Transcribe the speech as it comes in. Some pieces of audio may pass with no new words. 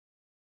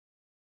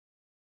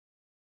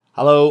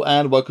Hello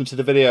and welcome to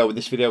the video. In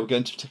this video we're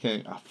going to be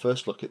taking our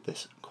first look at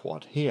this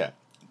quad here.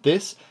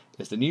 This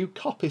is the new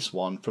Kopis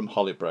one from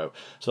HolyBro.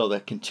 So they're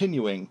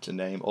continuing to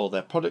name all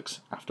their products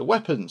after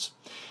weapons.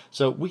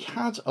 So we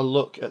had a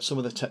look at some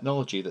of the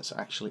technology that's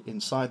actually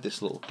inside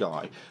this little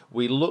guy.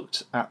 We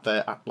looked at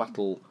their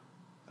atlatl,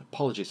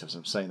 apologies if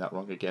I'm saying that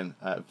wrong again,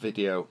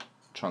 video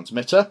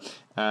transmitter,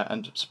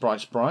 and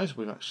surprise surprise,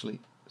 we've actually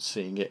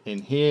seeing it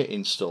in here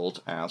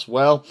installed as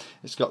well.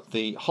 It's got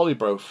the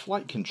HolyBro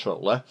flight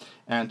controller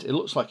and it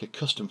looks like a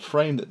custom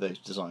frame that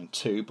they've designed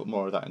too, but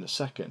more of that in a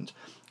second.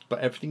 But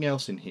everything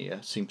else in here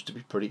seems to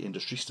be pretty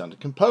industry standard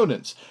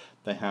components.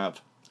 They have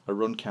a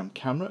runcam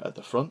camera at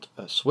the front,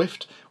 a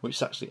Swift, which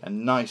is actually a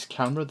nice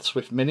camera. The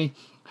Swift Mini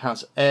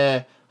has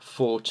Air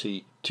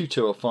 40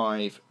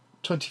 2205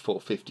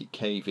 2450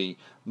 kV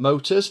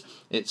motors.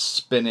 It's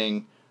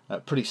spinning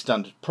pretty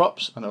standard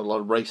props. I know a lot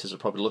of racers are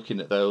probably looking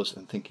at those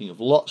and thinking of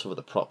lots of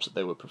other props that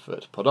they would prefer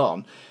to put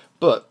on,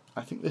 but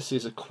I think this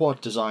is a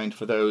quad designed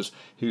for those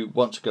who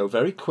want to go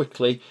very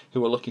quickly,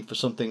 who are looking for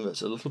something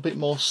that's a little bit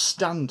more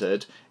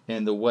standard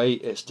in the way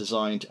it's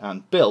designed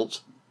and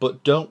built,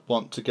 but don't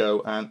want to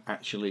go and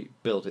actually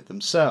build it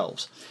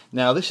themselves.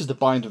 Now this is the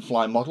bind and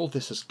fly model.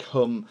 This has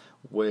come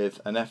with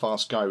an FR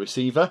Sky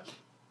receiver.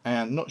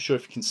 And not sure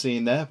if you can see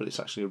in there, but it's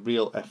actually a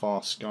real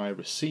FR Sky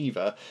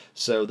receiver.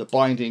 So the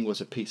binding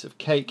was a piece of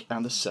cake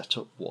and the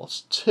setup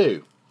was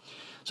too.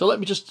 So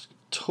let me just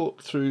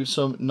talk through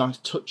some nice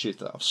touches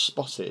that I've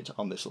spotted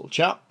on this little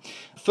chap.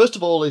 First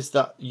of all is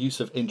that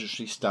use of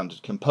industry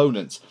standard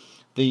components.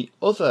 The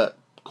other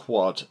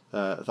quad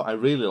that I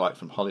really like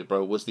from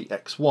HolyBro was the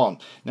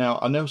X1. Now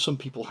I know some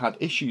people had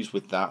issues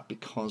with that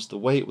because the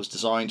way it was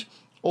designed,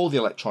 all the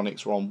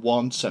electronics were on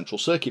one central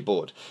circuit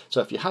board.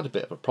 So if you had a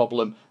bit of a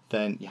problem,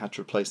 then you had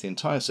to replace the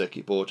entire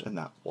circuit board, and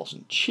that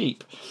wasn't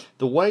cheap.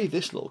 The way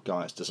this little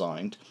guy is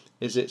designed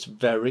is it's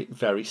very,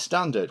 very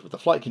standard, with the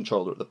flight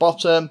controller at the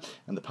bottom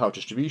and the power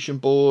distribution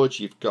board.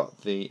 You've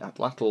got the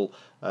atlatl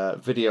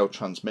video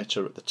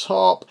transmitter at the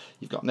top,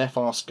 you've got an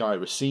FR Sky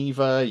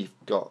receiver,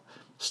 you've got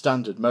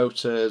standard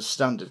motors,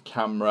 standard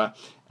camera,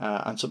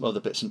 and some other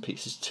bits and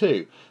pieces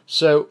too.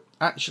 So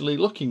actually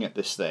looking at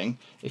this thing,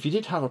 if you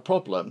did have a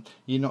problem,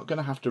 you're not going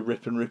to have to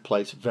rip and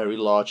replace very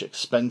large,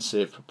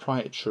 expensive,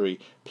 proprietary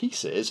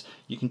pieces.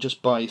 You can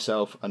just buy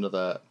yourself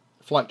another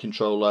flight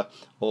controller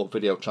or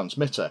video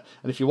transmitter.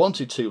 And if you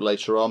wanted to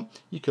later on,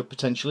 you could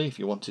potentially, if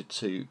you wanted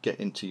to get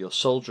into your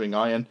soldering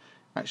iron,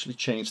 actually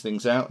change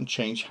things out and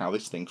change how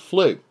this thing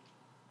flew.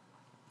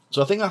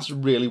 So I think that's a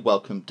really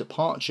welcome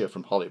departure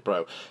from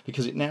HolyBro,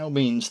 because it now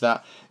means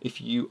that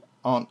if you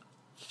aren't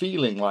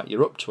feeling like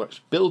you're up to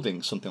actually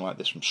building something like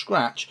this from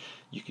scratch,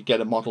 you could get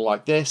a model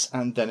like this,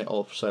 and then it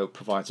also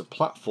provides a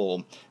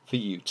platform for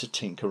you to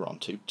tinker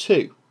onto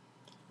too.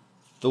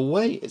 The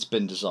way it's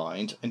been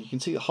designed, and you can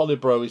see that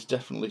HolyBro is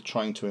definitely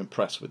trying to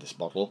impress with this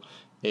model,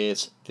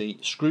 is the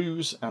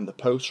screws and the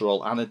posts are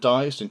all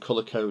anodized and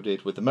color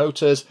coded with the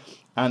motors,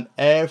 and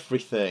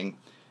everything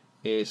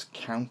is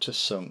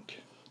countersunk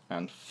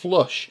and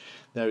flush.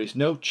 There is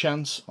no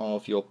chance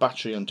of your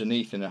battery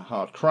underneath in a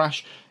hard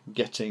crash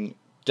getting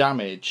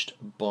damaged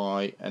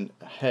by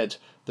a head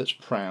that's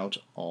proud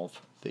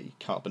of the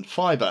carbon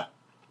fibre.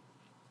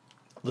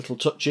 Little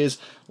touches,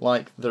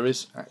 like there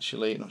is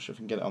actually, not sure if I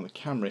can get it on the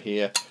camera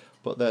here,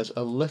 but there's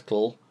a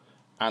little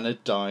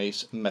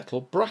anodized metal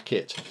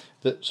bracket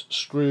that's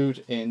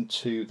screwed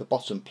into the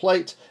bottom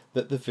plate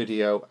that the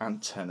video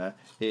antenna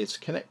is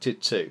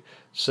connected to.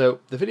 So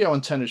the video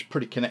antenna is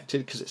pretty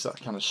connected because it's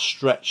that kind of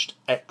stretched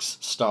X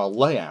style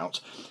layout,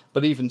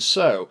 but even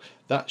so,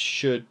 that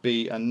should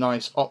be a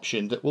nice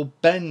option that will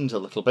bend a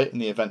little bit in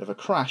the event of a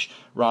crash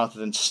rather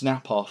than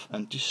snap off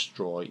and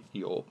destroy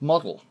your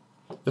model.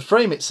 The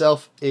frame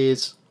itself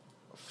is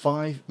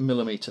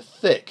 5mm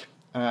thick,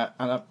 and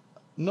I'm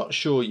not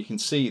sure you can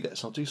see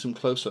this. I'll do some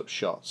close-up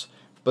shots,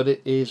 but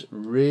it is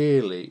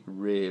really,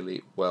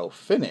 really well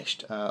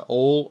finished.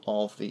 All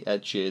of the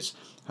edges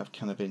have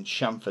kind of been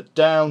chamfered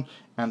down,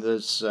 and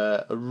there's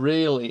a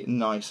really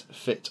nice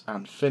fit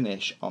and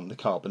finish on the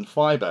carbon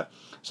fibre.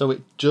 So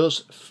it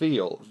does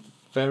feel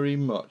very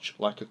much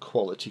like a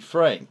quality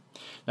frame.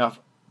 Now,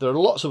 there are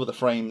lots of other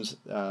frames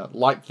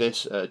like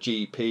this,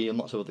 GEP, and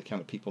lots of other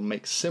kind of people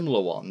make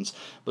similar ones,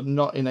 but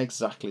not in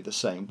exactly the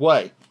same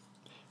way.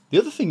 The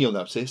other thing you'll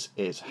notice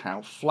is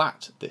how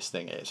flat this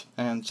thing is,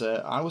 and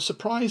I was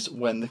surprised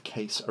when the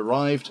case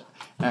arrived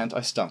and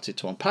I started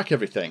to unpack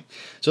everything.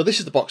 So this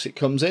is the box it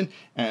comes in,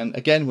 and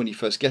again, when you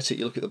first get it,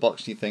 you look at the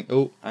box and you think,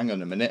 oh, hang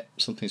on a minute,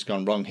 something's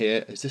gone wrong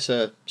here. Is this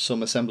a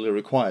some assembly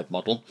required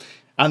model?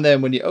 And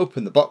then when you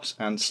open the box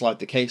and slide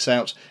the case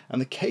out,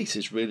 and the case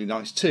is really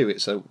nice too,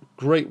 it's a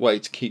great way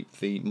to keep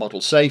the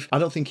model safe. I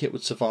don't think it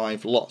would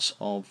survive lots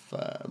of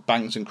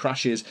bangs and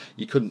crashes.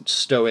 You couldn't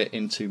stow it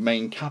into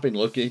main cabin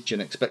luggage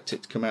and expect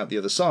it to come out the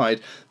other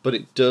side, but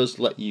it does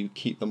let you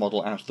keep the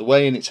model out of the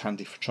way, and it's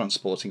handy for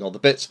transporting all the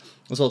bits.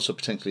 There's also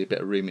potentially a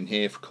bit of room in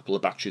here for a couple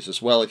of batteries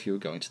as well if you were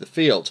going to the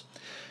field.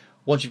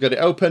 Once you've got it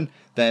open,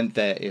 then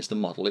there is the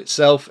model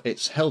itself.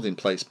 It's held in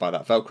place by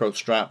that Velcro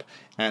strap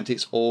and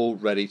it's all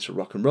ready to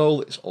rock and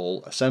roll. It's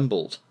all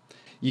assembled.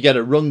 You get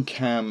a run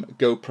cam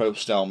GoPro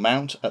style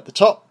mount at the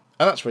top,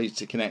 and that's ready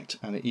to connect,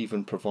 and it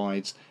even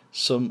provides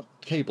some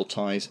cable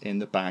ties in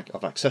the bag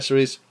of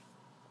accessories.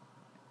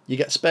 You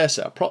get a spare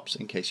set of props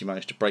in case you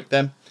manage to break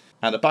them,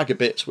 and a bag of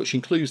bits which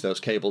includes those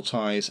cable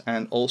ties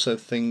and also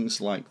things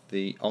like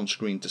the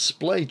on-screen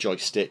display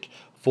joystick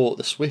for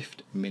the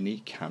Swift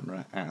mini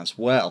camera as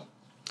well.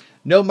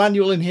 No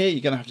manual in here, you're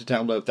going to have to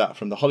download that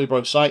from the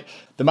HolyBro site.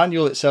 The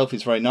manual itself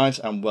is very nice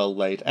and well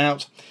laid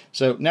out.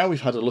 So now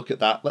we've had a look at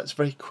that, let's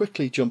very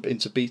quickly jump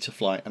into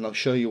Betaflight and I'll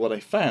show you what I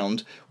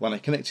found when I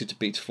connected to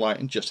Betaflight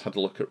and just had a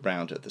look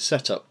around at the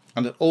setup.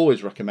 And I'd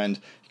always recommend,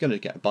 if you're going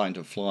to get a bind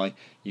and fly,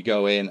 you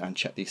go in and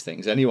check these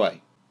things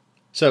anyway.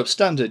 So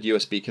standard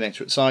USB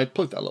connector at the side,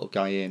 plug that little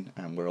guy in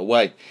and we're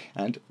away.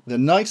 And the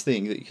nice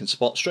thing that you can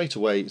spot straight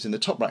away is in the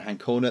top right hand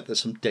corner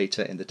there's some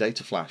data in the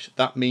data flash.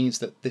 That means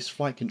that this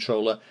flight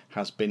controller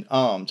has been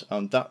armed,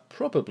 and that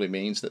probably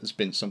means that there's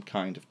been some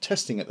kind of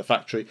testing at the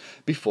factory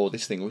before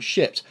this thing was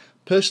shipped.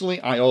 Personally,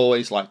 I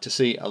always like to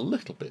see a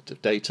little bit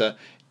of data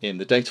in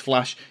the data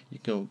flash. You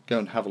can go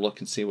and have a look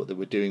and see what they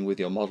were doing with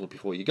your model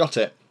before you got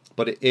it.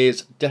 But it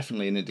is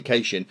definitely an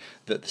indication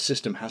that the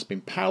system has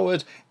been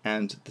powered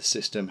and the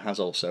system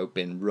has also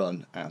been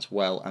run as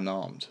well and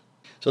armed.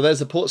 So there's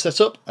the port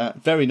setup,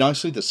 very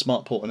nicely. The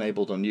smart port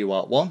enabled on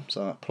UART1,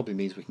 so that probably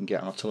means we can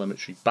get our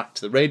telemetry back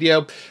to the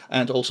radio.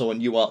 And also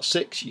on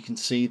UART6 you can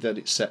see that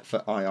it's set for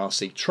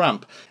IRC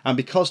tramp, and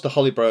because the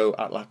HolyBro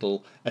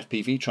Atlatl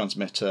FPV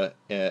transmitter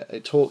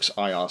it talks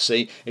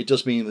IRC, it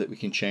does mean that we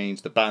can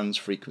change the bands,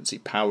 frequency,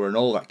 power and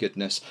all that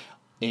goodness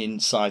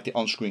inside the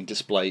on-screen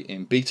display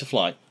in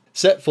Betaflight.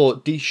 Set for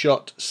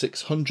D-Shot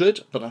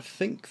 600, but I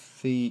think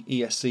the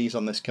ESCs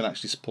on this can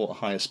actually support a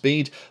higher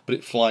speed, but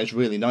it flies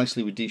really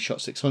nicely with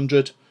D-Shot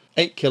 600.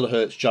 8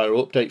 kHz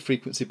gyro update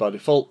frequency by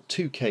default,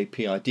 2K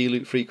PID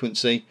loop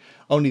frequency,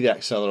 only the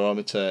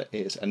accelerometer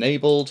is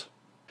enabled.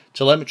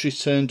 Telemetry is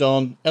turned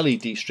on,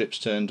 LED strips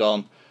turned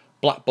on,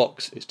 black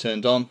box is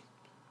turned on,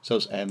 so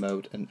is air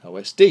mode and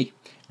OSD.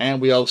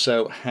 And we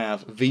also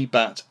have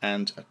VBAT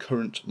and a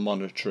current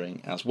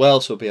monitoring as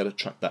well, so we'll be able to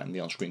track that in the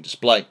on-screen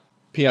display.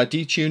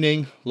 PID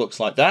tuning looks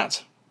like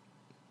that,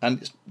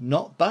 and it's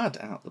not bad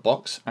out the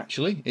box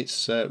actually.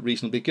 It's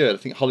reasonably good. I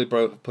think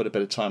HolyBro have put a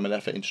bit of time and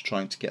effort into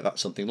trying to get that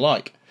something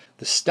like.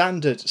 The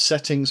standard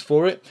settings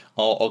for it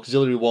are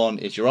auxiliary 1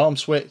 is your arm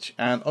switch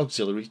and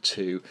auxiliary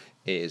 2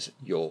 is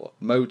your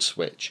mode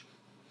switch.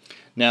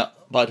 Now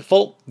by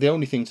default the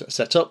only things that are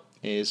set up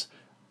is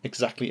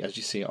exactly as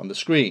you see it on the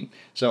screen.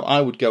 So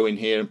I would go in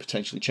here and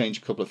potentially change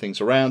a couple of things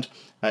around.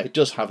 It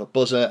does have a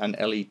buzzer and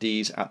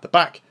LEDs at the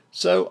back,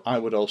 so I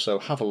would also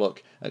have a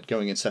look at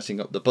going and setting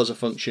up the buzzer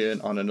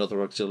function on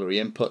another auxiliary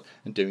input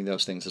and doing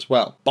those things as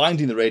well.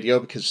 Binding the radio,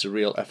 because it's a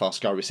real FR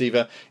Sky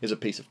receiver, is a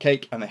piece of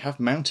cake, and they have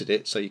mounted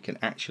it so you can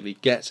actually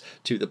get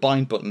to the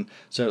bind button,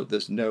 so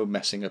there's no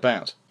messing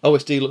about.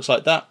 OSD looks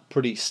like that,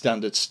 pretty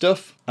standard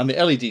stuff, and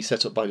the LED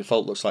setup by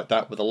default looks like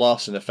that with a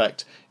Larsen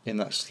effect in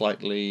that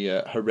slightly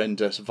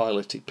horrendous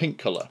violet pink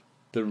colour.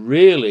 The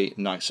really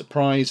nice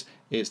surprise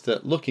is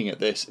that looking at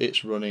this,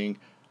 it's running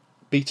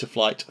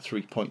Betaflight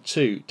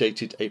 3.2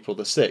 dated April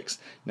the 6th.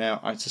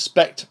 Now I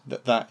suspect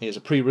that that is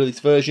a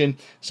pre-release version,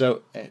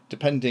 so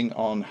depending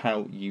on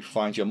how you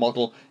find your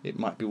model, it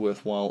might be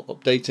worthwhile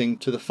updating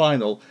to the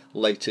final,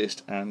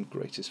 latest and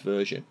greatest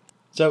version.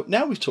 So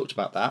now we've talked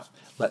about that,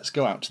 let's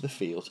go out to the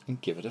field and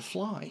give it a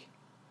fly.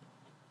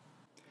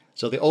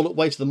 So the all-up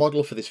weight of the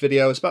model for this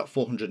video is about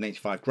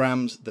 485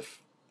 grams. The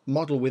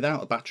model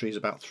without a battery is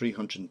about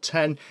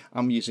 310.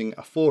 I'm using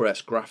a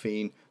 4S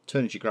graphene,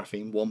 Turnigy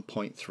graphene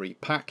 1.3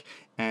 pack,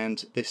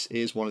 and this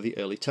is one of the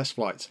early test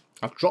flights.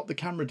 I've dropped the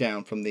camera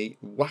down from the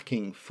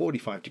whacking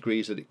 45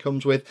 degrees that it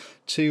comes with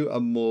to a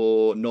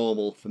more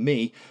normal, for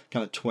me,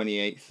 kind of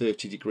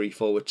 28-30 degree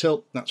forward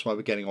tilt. That's why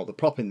we're getting all the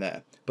prop in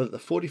there. But at the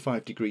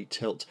 45 degree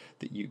tilt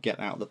that you get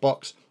out of the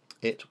box,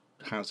 it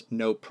has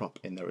no prop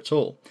in there at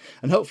all.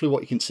 And hopefully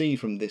what you can see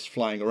from this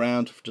flying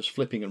around, just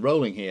flipping and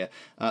rolling here,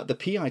 the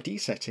PID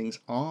settings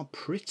are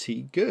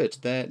pretty good.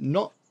 They're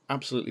not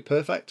absolutely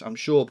perfect. I'm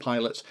sure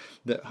pilots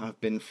that have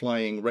been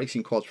flying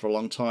racing quads for a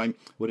long time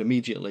would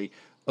immediately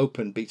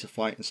open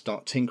Betaflight and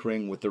start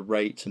tinkering with the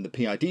rates and the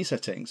PID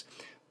settings.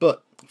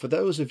 But for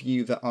those of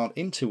you that aren't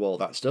into all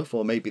that stuff,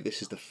 or maybe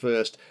this is the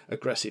first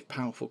aggressive,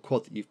 powerful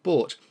quad that you've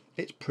bought,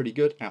 it's pretty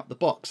good out the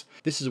box.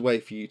 This is a way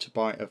for you to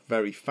buy a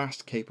very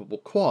fast, capable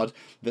quad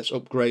that's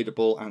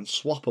upgradable and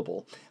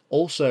swappable.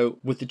 Also,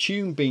 with the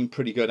tune being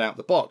pretty good out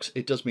the box,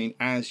 it does mean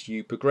as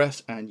you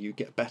progress and you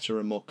get better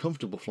and more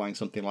comfortable flying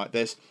something like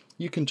this,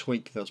 you can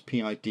tweak those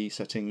PID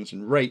settings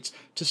and rates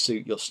to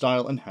suit your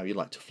style and how you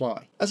like to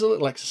fly. As a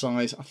little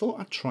exercise, I thought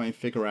I'd try and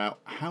figure out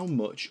how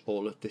much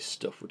all of this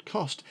stuff would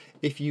cost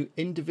if you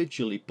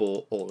individually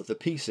bought all of the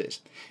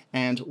pieces.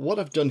 And what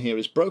I've done here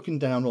is broken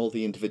down all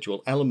the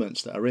individual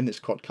elements that are in this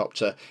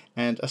quadcopter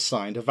and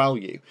assigned a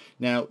value.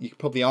 Now, you could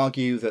probably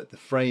argue that the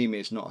frame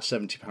is not a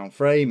 £70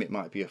 frame, it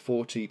might be a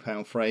 £40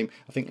 £30 frame.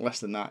 I think less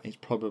than that is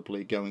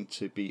probably going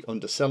to be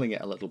underselling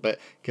it a little bit,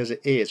 because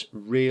it is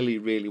really,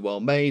 really well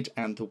made,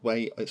 and the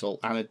way it's all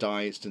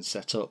anodized and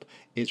set up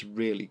is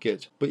really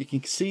good. But you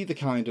can see the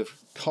kind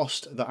of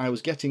cost that I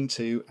was getting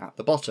to at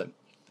the bottom.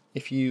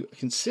 If you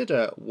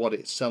consider what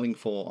it's selling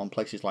for on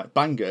places like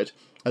Banggood,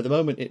 at the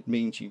moment it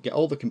means you get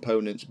all the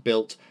components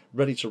built,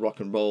 ready to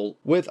rock and roll,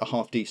 with a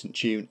half decent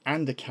tune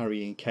and a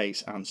carrying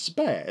case and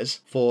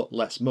spares for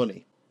less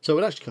money. So it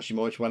would actually cost you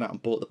more if you went out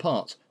and bought the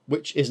parts,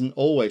 which isn't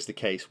always the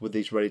case with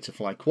these ready to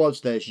fly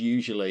quads. There's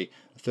usually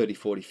a $30,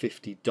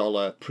 $40,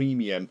 $50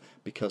 premium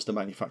because the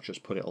manufacturers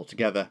put it all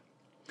together.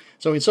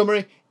 So in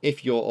summary,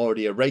 if you're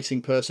already a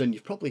racing person,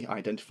 you've probably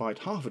identified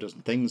half a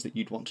dozen things that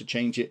you'd want to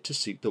change it to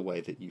suit the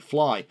way that you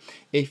fly.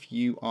 If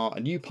you are a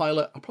new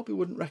pilot, I probably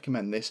wouldn't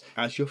recommend this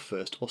as your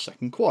first or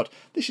second quad.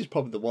 This is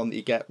probably the one that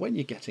you get when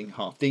you're getting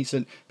half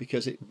decent,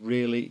 because it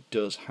really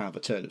does have a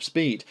turn of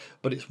speed.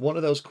 But it's one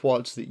of those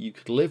quads that you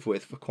could live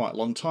with for quite a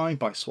long time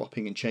by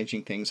swapping and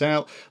changing things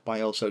out,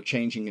 by also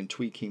changing and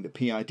tweaking the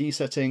PID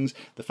settings.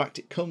 The fact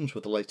it comes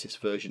with the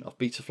latest version of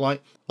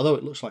Betaflight, although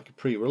it looks like a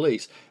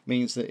pre-release,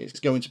 means that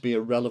it's going to be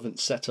a relevant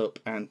setup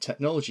and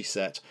technology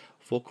set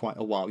for quite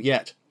a while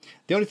yet.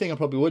 The only thing I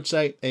probably would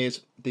say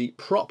is the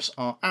props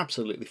are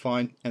absolutely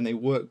fine and they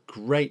work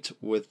great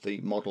with the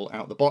model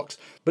out the box,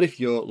 but if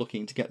you're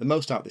looking to get the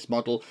most out of this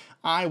model,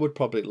 I would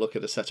probably look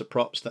at a set of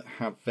props that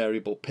have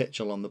variable pitch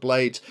along the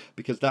blades,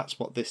 because that's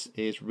what this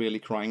is really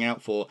crying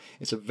out for.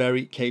 It's a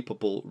very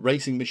capable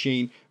racing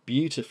machine,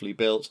 beautifully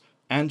built,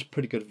 and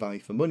pretty good value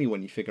for money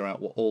when you figure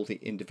out what all the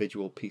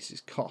individual pieces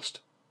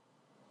cost.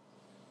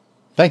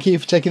 Thank you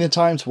for taking the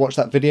time to watch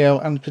that video,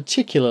 and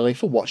particularly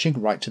for watching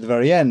right to the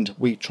very end.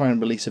 We try and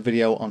release a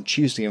video on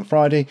Tuesday and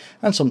Friday,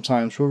 and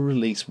sometimes we'll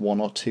release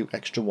 1 or 2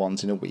 extra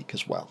ones in a week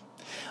as well.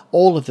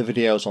 All of the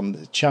videos on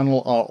the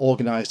channel are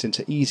organised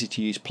into easy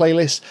to use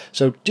playlists,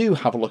 so do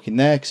have a look in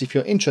there, because if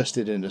you're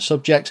interested in a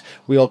subject,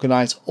 we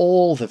organise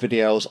all the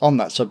videos on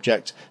that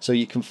subject so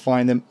you can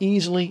find them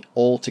easily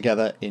all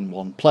together in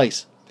one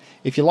place.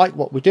 If you like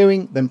what we're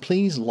doing, then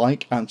please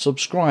like and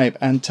subscribe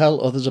and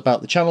tell others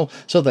about the channel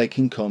so they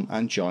can come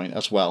and join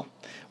as well.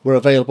 We're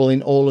available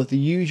in all of the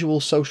usual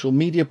social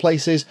media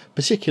places,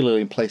 particularly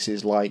in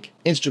places like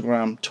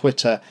Instagram,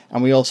 Twitter,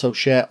 and we also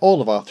share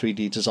all of our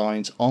 3D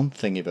designs on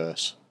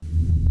Thingiverse.